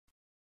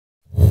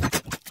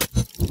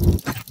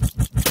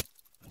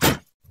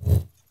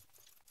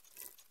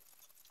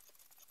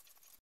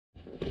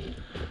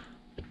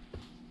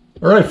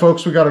All right,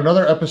 folks, we got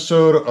another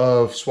episode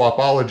of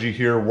SWAPOLOGY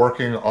here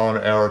working on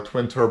our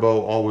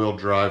twin-turbo all-wheel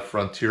drive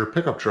Frontier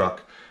pickup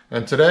truck.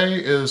 And today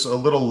is a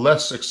little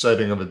less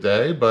exciting of a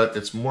day, but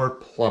it's more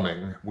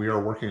plumbing. We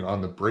are working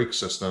on the brake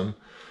system.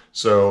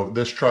 So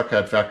this truck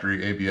had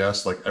factory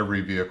ABS like every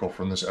vehicle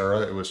from this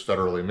era. It was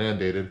federally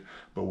mandated,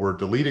 but we're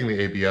deleting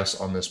the ABS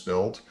on this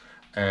build.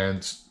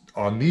 And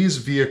on these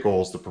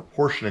vehicles, the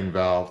proportioning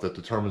valve that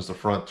determines the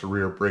front to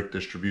rear brake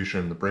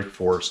distribution, the brake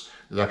force,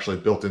 is actually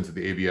built into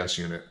the ABS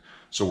unit.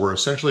 So we're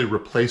essentially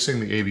replacing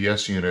the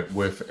ABS unit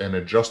with an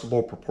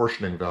adjustable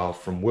proportioning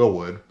valve from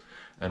Wilwood,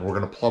 and we're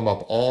going to plumb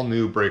up all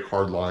new brake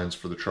hard lines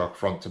for the truck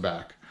front to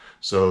back.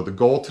 So the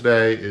goal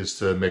today is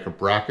to make a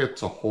bracket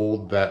to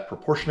hold that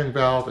proportioning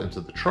valve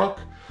into the truck,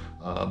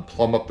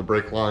 plumb up the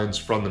brake lines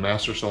from the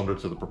master cylinder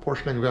to the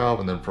proportioning valve,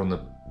 and then from the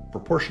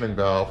proportioning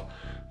valve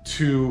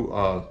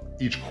to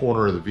each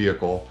corner of the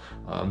vehicle.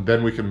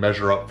 Then we can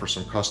measure up for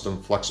some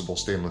custom flexible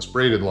stainless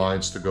braided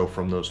lines to go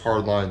from those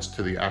hard lines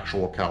to the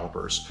actual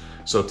calipers.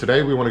 So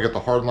today we want to get the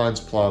hard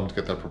lines plumbed,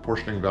 get that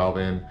proportioning valve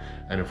in,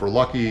 and if we're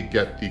lucky,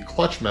 get the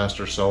clutch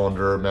master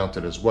cylinder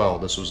mounted as well.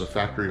 This was a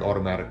factory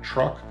automatic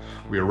truck.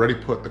 We already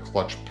put the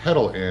clutch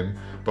pedal in,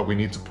 but we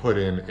need to put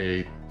in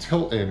a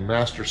tilt-in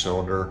master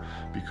cylinder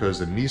because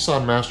the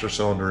Nissan master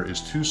cylinder is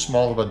too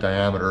small of a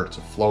diameter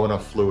to flow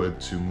enough fluid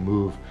to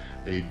move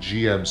a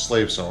GM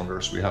slave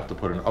cylinder. So we have to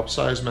put an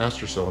upsized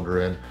master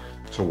cylinder in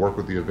to work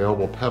with the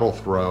available pedal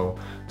throw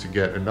to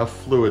get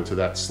enough fluid to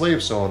that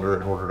slave cylinder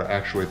in order to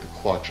actuate the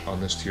clutch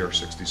on this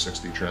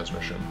TR6060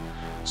 transmission.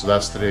 So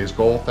that's today's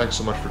goal. Thanks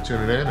so much for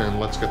tuning in, and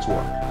let's get to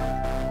work.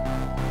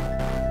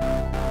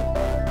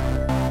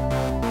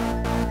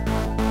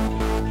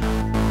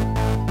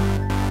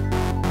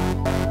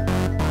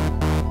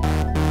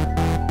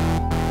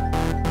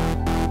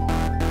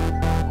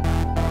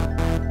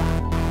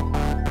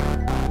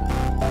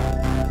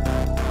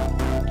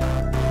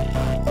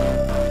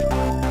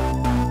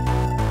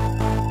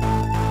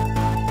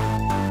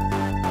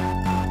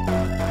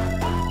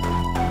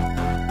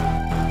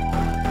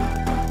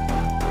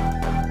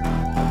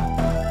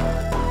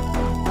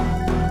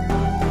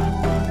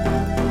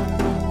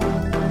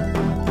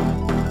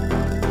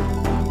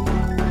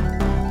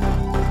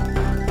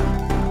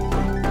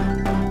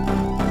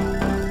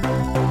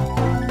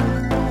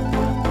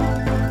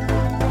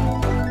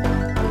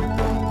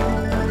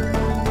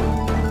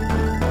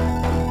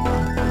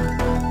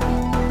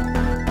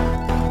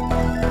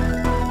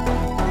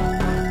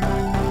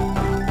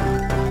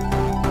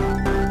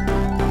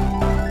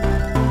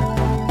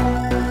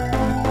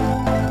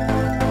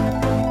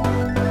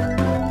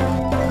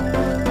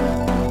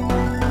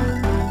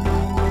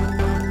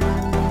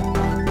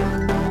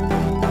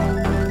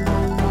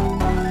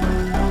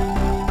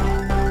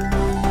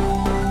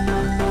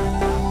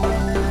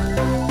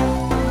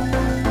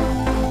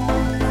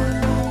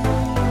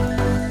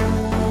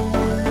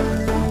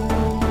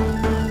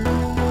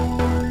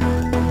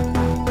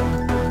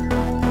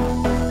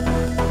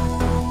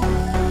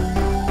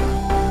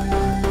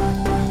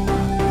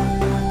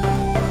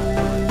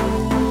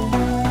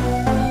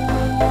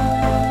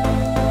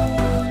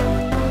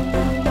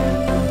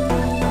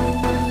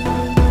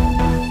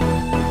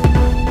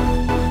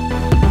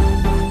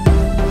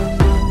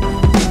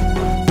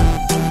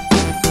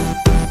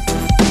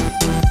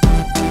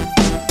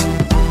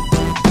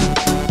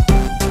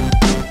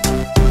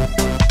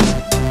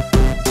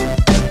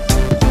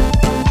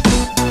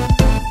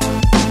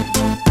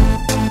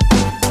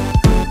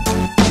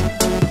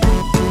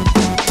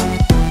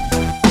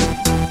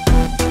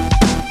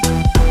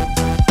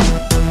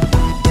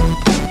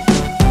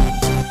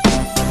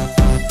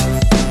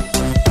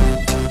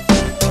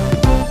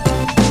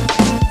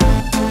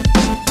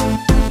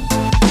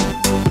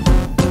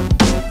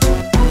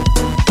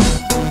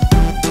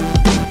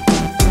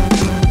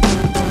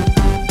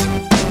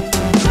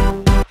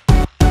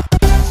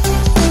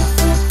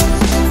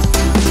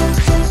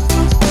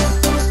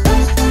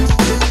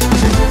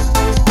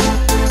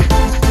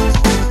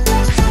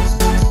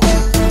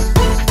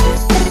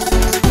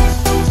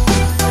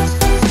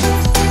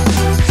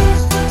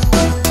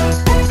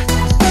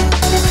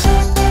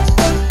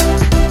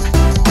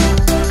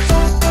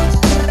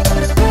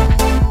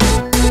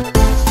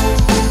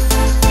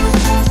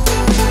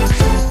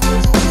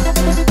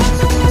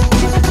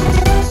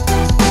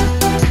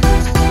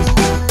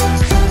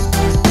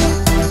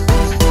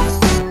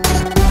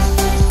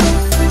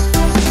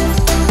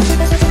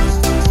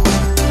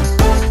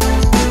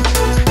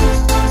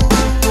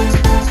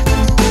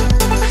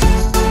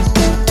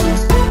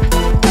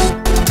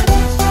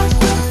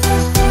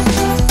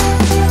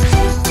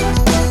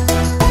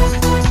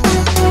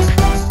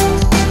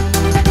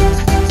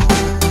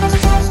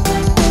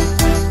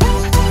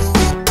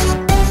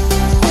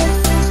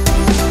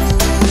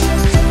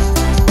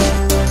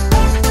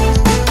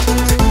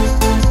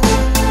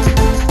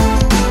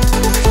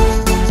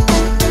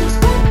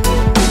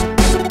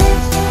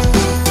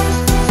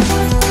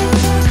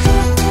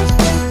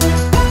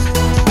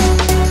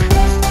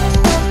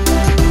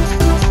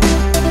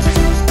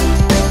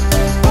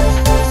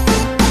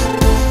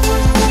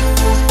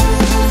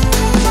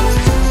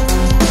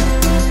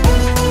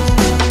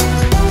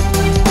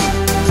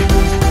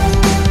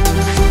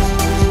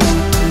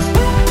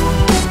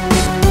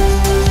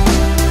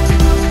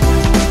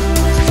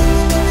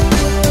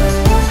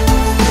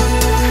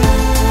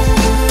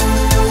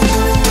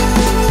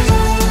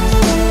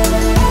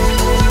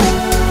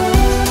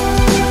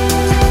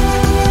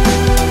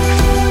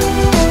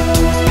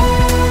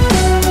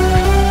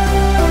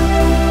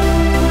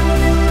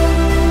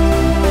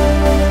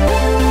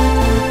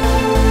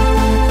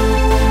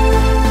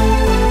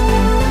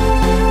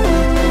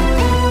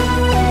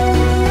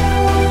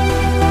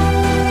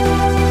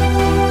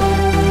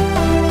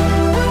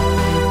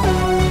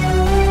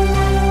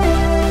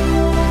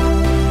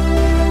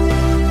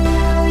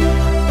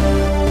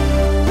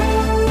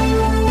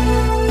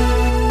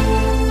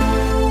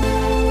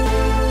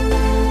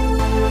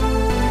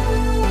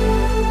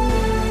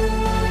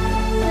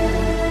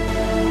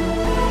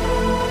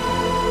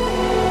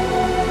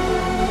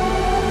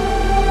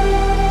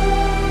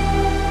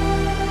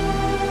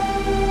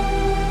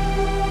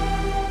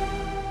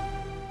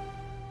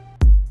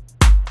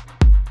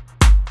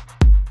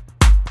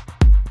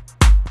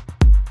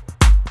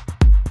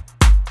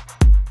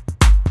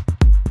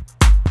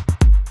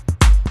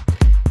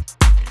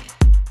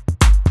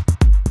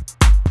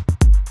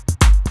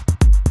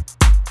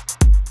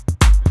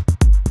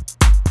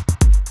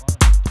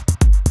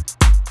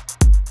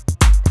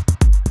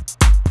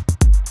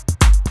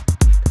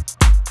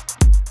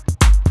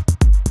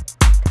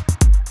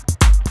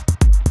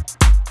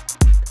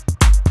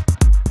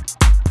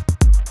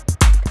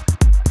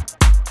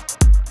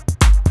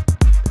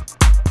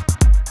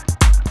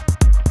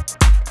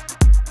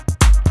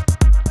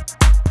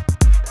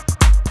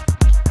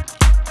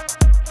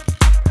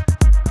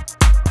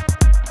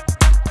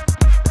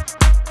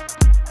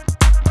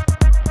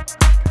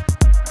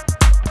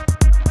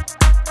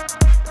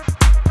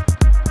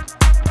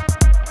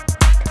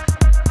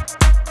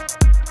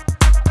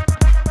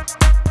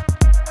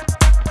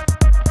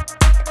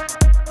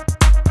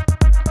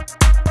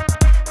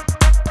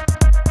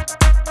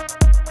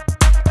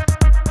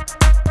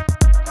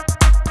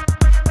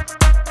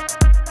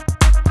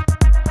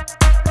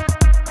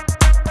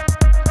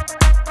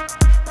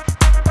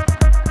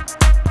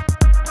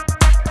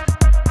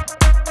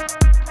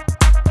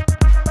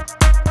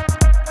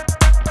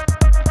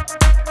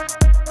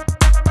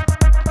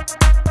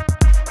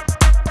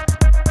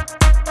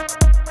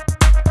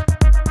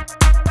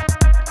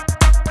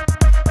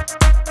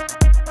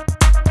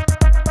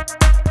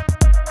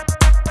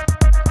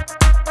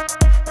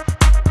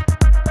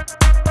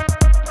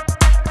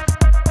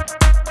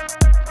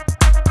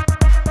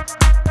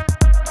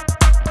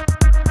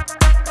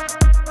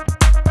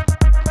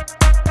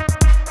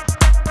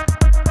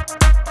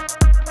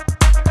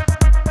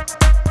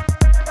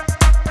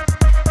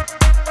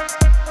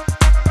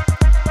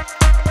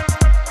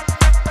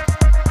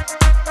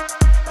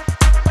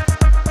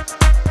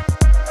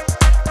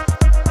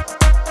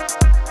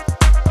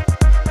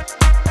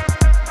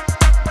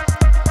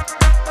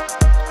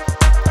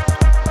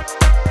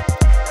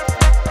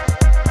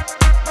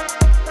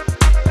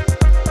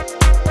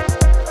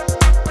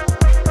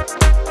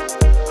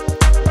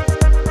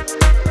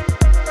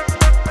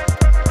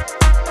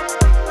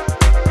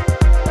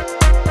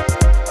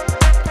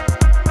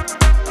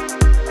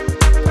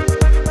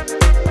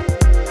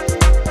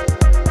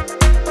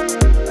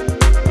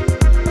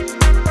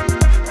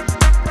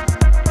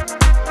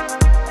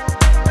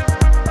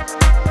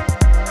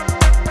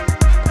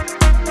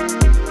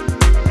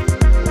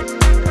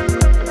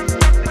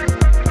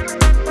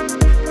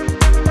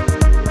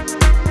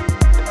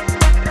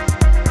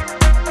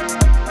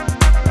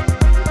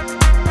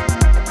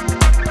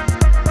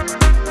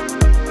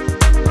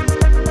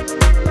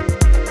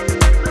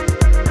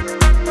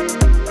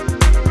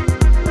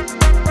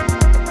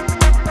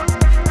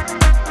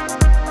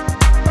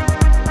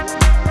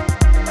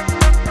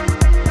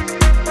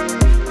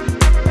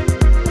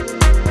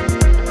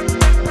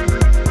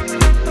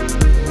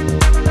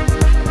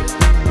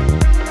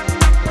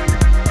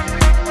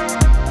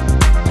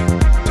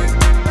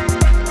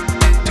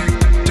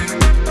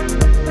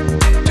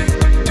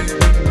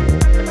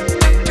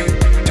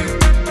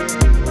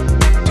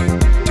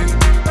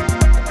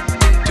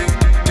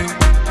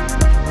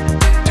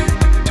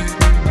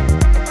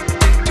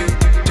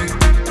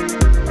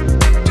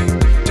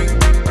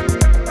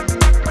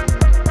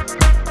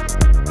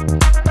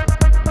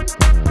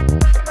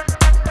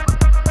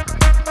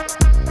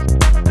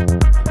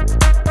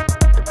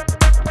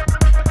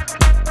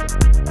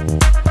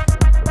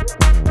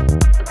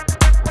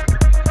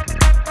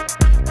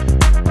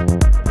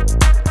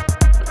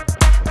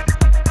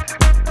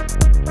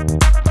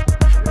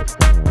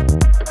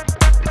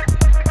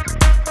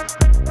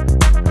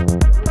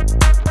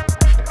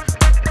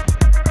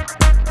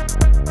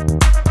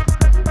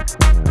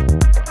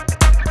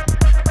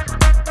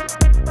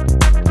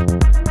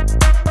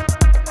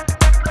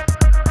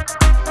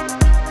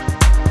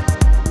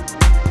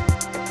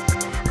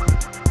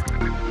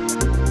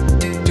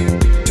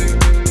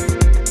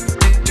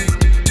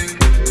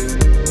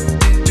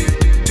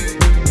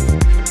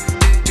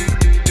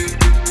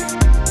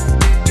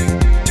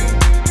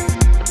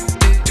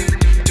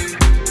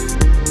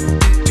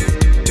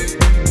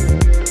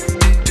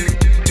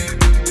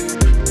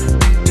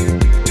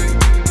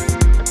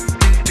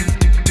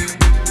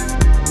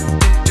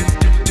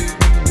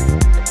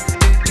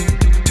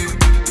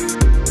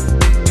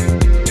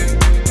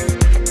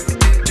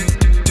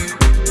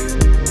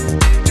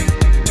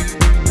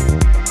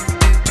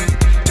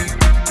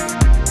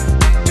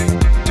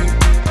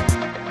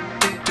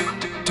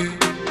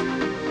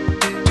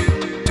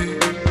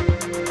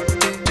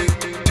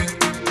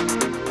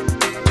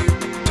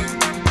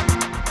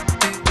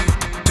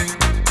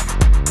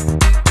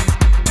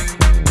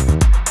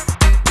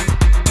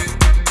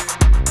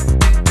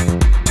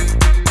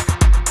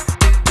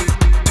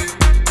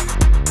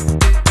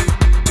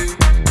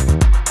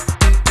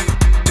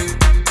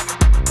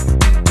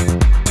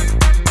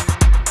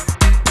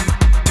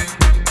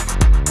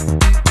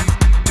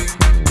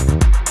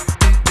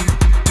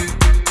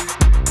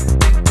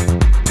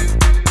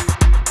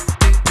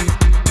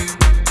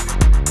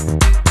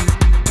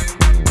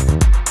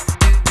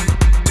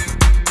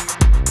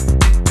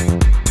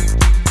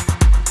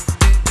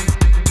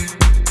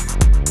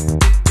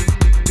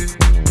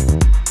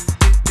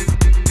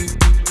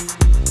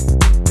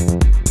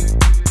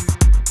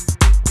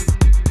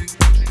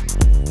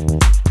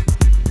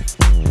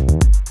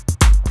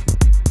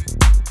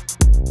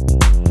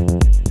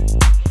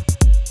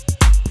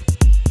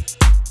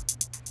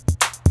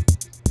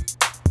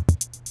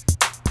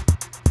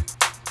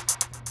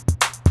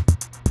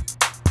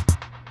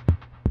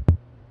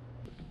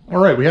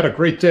 we had a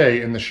great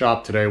day in the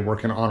shop today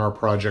working on our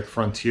project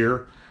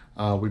Frontier.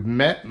 We've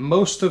met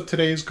most of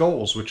today's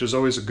goals, which is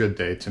always a good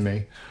day to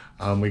me.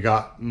 We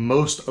got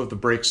most of the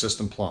brake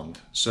system plumbed.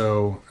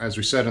 So as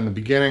we said in the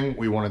beginning,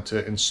 we wanted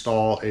to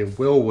install a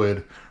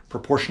WELDED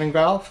proportioning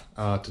valve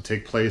to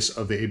take place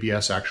of the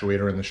ABS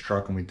actuator in this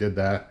truck, and we did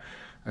that.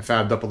 I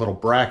fabbed up a little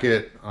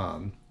bracket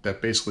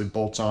that basically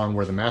bolts on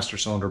where the master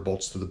cylinder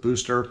bolts to the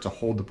booster to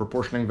hold the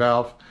proportioning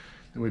valve.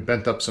 And we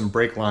bent up some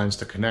brake lines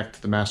to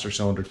connect the master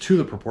cylinder to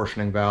the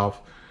proportioning valve.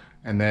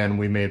 And then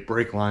we made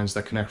brake lines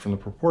that connect from the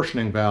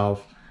proportioning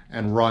valve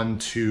and run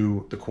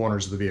to the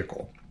corners of the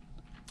vehicle.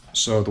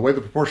 So the way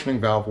the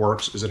proportioning valve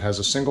works is it has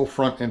a single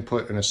front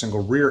input and a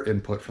single rear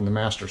input from the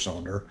master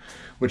cylinder,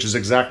 which is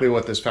exactly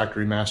what this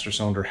factory master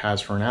cylinder has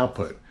for an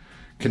output.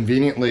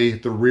 Conveniently,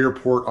 the rear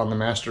port on the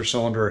master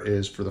cylinder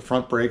is for the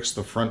front brakes,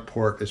 the front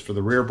port is for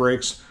the rear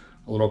brakes.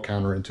 A little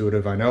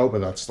counterintuitive, I know, but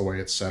that's the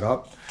way it's set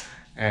up.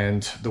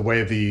 And the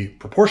way the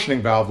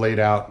proportioning valve laid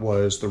out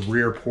was the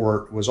rear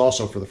port was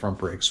also for the front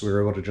brakes. We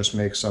were able to just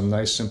make some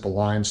nice simple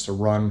lines to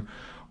run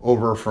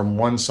over from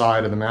one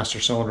side of the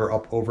master cylinder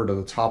up over to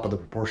the top of the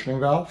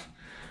proportioning valve.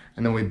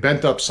 And then we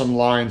bent up some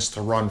lines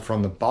to run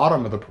from the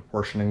bottom of the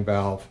proportioning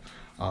valve.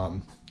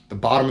 The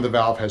bottom of the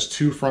valve has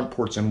two front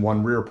ports and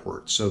one rear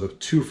port. So the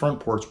two front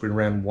ports, we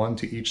ran one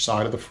to each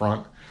side of the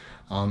front.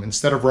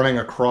 Instead of running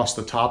across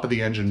the top of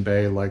the engine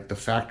bay like the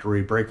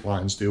factory brake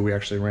lines do, we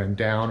actually ran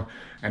down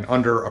and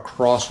under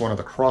across one of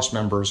the cross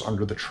members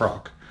under the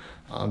truck.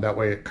 That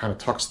way it kind of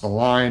tucks the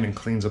line and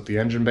cleans up the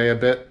engine bay a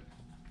bit.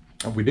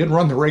 We did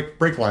run the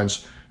brake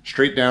lines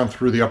straight down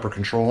through the upper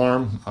control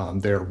arm.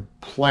 They're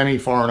plenty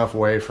far enough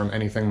away from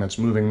anything that's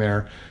moving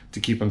there to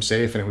keep them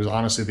safe, and it was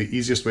honestly the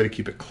easiest way to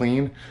keep it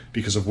clean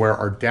because of where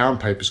our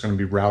downpipe is going to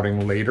be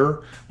routing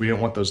later. We didn't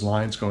want those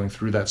lines going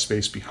through that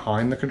space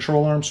behind the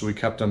control arm, so we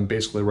kept them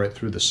basically right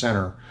through the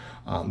center.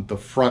 The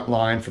front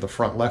line for the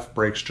front left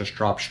brakes just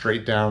dropped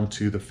straight down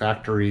to the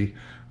factory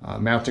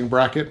mounting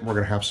bracket. We're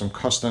going to have some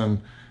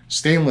custom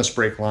stainless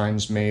brake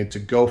lines made to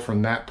go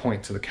from that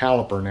point to the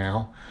caliper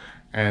now.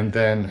 And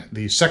then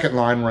the second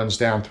line runs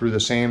down through the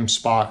same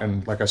spot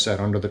and, like I said,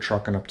 under the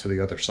truck and up to the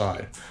other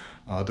side.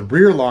 The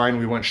rear line,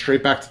 we went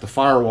straight back to the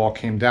firewall,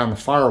 came down the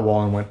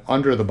firewall and went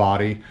under the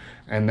body,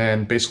 and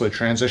then basically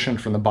transitioned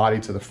from the body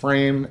to the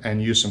frame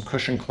and used some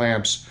cushion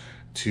clamps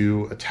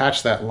to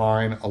attach that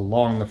line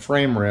along the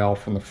frame rail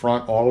from the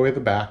front all the way to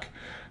the back.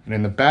 And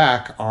in the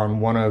back, on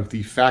one of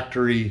the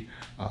factory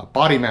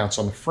body mounts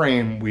on the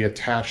frame, we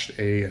attached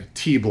a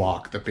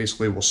T-block that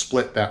basically will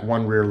split that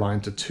one rear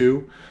line to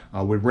two.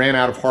 We ran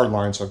out of hard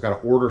lines, so I've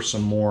got to order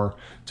some more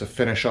to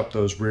finish up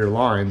those rear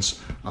lines.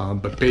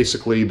 But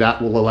basically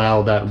that will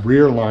allow that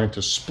rear line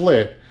to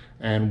split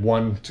and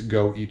one to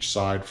go each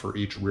side for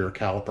each rear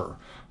caliper.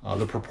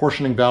 The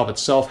proportioning valve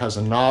itself has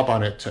a knob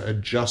on it to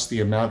adjust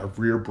the amount of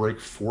rear brake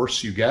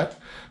force you get.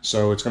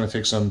 So it's going to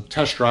take some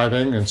test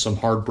driving and some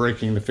hard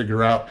braking to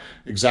figure out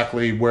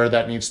exactly where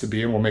that needs to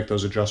be, and we'll make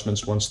those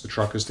adjustments once the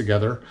truck is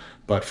together.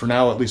 But for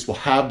now, at least we'll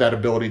have that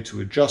ability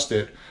to adjust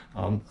it.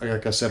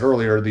 Like I said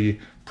earlier, the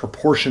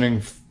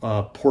proportioning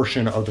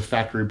portion of the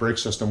factory brake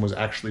system was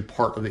actually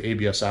part of the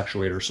ABS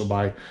actuator. So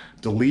by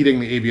deleting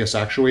the ABS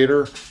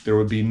actuator, there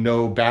would be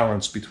no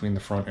balance between the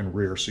front and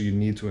rear. So you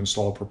need to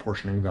install a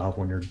proportioning valve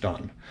when you're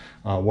done,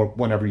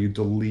 whenever you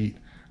delete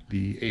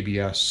the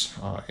ABS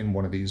in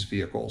one of these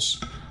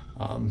vehicles.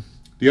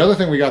 The other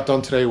thing we got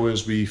done today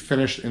was we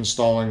finished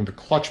installing the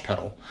clutch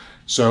pedal.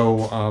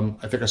 So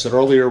I think I said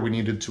earlier we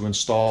needed to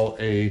install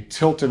a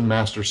TILTON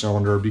master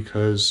cylinder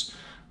because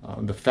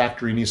the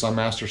factory Nissan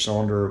master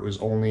cylinder was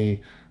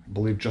only, I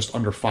believe, just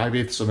under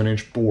 5/8 of an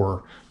inch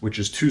bore, which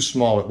is too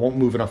small. It won't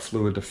move enough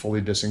fluid to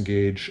fully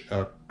disengage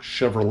a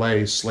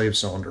Chevrolet slave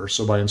cylinder.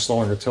 So by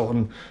installing a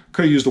TILTON,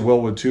 could have used a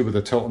WELDED too, but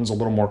the TILTON's a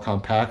little more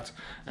compact,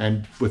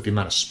 and with the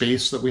amount of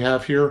space that we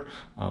have here,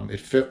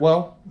 it fit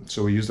well.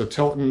 So we used a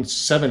TILTON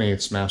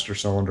 7/8 master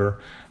cylinder,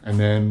 and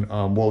then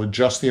we'll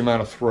adjust the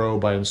amount of throw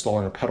by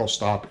installing a pedal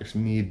stop if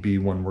need be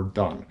when we're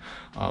done.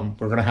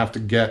 We're going to have to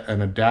get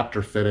an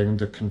adapter fitting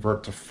to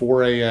convert to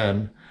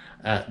 4AN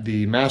at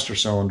the master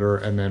cylinder,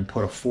 and then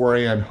put a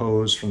 4AN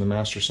hose from the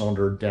master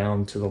cylinder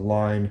down to the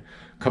line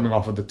coming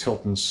off of the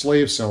TILTON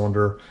slave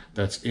cylinder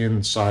that's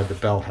inside the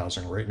bell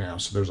housing right now.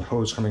 So there's a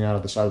hose coming out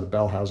of the side of the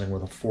bell housing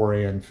with a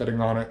 4AN fitting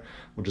on it.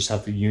 We'll just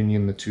have to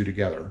union the two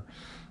together.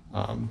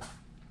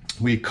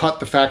 We cut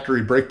the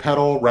factory brake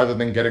pedal. Rather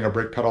than getting a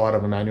brake pedal out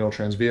of a manual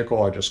trans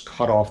vehicle, I just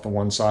cut off the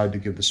one side to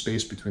give the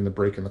space between the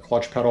brake and the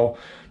clutch pedal.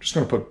 Just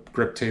going to put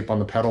grip tape on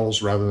the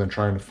pedals rather than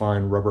trying to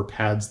find rubber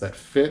pads that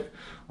fit.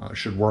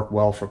 Should work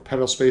well for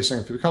pedal spacing.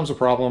 If it becomes a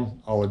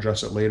problem, I'll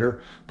address it later,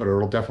 but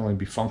it'll definitely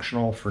be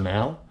functional for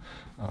now.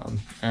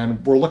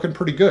 And we're looking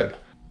pretty good.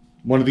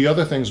 One of the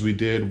other things we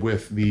did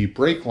with the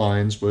brake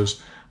lines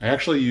was I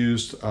actually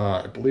used,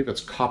 I believe it's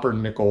copper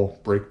nickel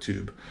brake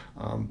tube,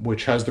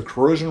 which has the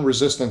corrosion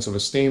resistance of a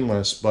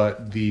stainless,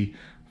 but the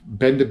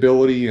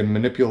bendability and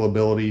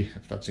manipulability,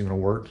 if that's even a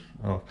word,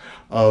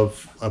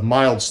 of a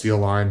mild steel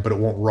line, but it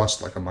won't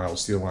rust like a mild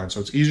steel line. So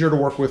it's easier to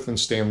work with than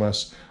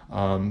stainless.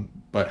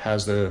 but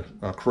has the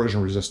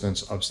corrosion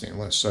resistance of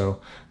stainless.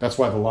 So that's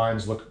why the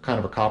lines look kind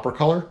of a copper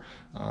color,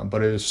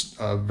 but it is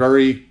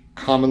very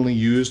commonly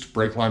used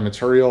brake line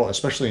material,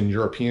 especially in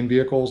European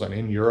vehicles. And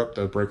in Europe,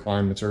 the brake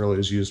line material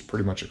is used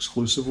pretty much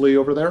exclusively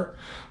over there,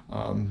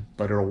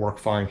 but it'll work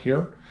fine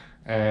here.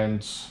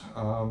 And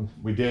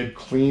we did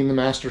clean the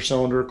master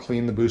cylinder,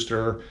 clean the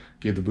booster,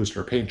 gave the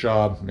booster a paint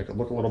job, make it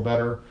look a little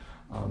better.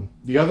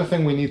 The other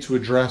thing we need to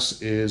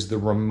address is the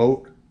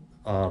remote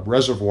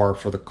reservoir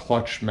for the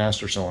clutch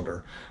master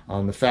cylinder.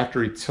 The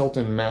factory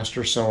TILTON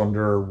master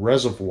cylinder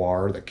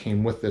reservoir that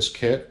came with this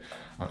kit,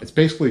 it's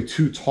basically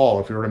too tall.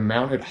 If you were to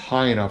mount it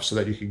high enough so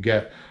that you could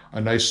get a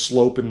nice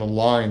slope in the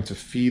line to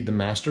feed the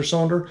master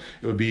cylinder,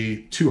 it would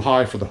be too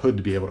high for the hood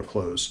to be able to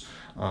close.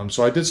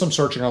 So I did some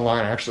searching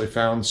online. I actually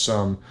found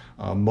some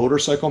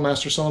motorcycle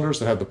master cylinders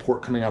that had the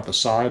port coming out the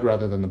side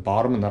rather than the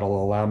bottom, and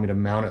that'll allow me to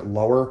mount it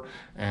lower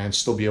and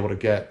still be able to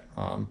get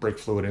brake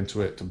fluid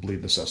into it to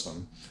bleed the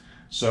system.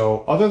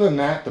 So other than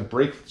that, the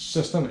brake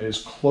system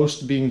is close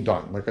to being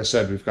done. Like I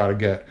said, we've got to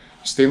get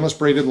stainless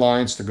braided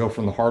lines to go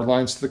from the hard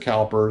lines to the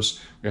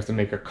calipers. We have to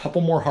make a couple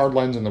more hard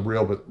lines in the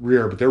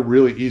rear, but they're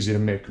really easy to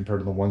make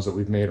compared to the ones that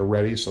we've made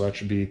already. So that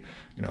should be,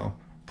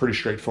 pretty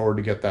straightforward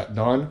to get that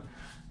done.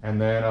 And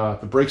then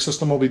the brake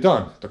system will be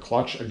done. The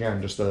clutch, again,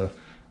 just a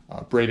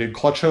braided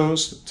clutch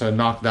hose to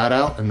knock that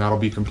out, and that'll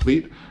be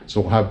complete.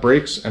 So we'll have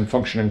brakes and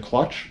functioning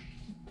clutch,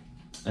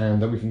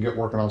 and then we can get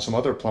working on some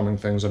other plumbing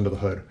things under the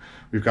hood.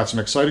 We've got some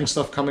exciting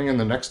stuff coming in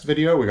the next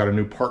video. We got a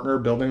new partner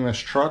building this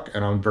truck,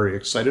 and I'm very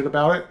excited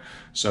about it.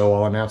 So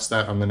I'll announce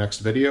that on the next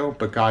video.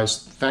 But guys,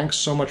 thanks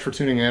so much for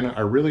tuning in.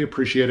 I really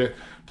appreciate it.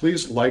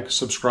 Please like,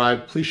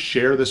 subscribe, please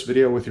share this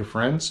video with your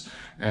friends.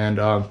 And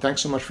thanks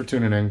so much for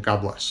tuning in.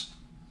 God bless.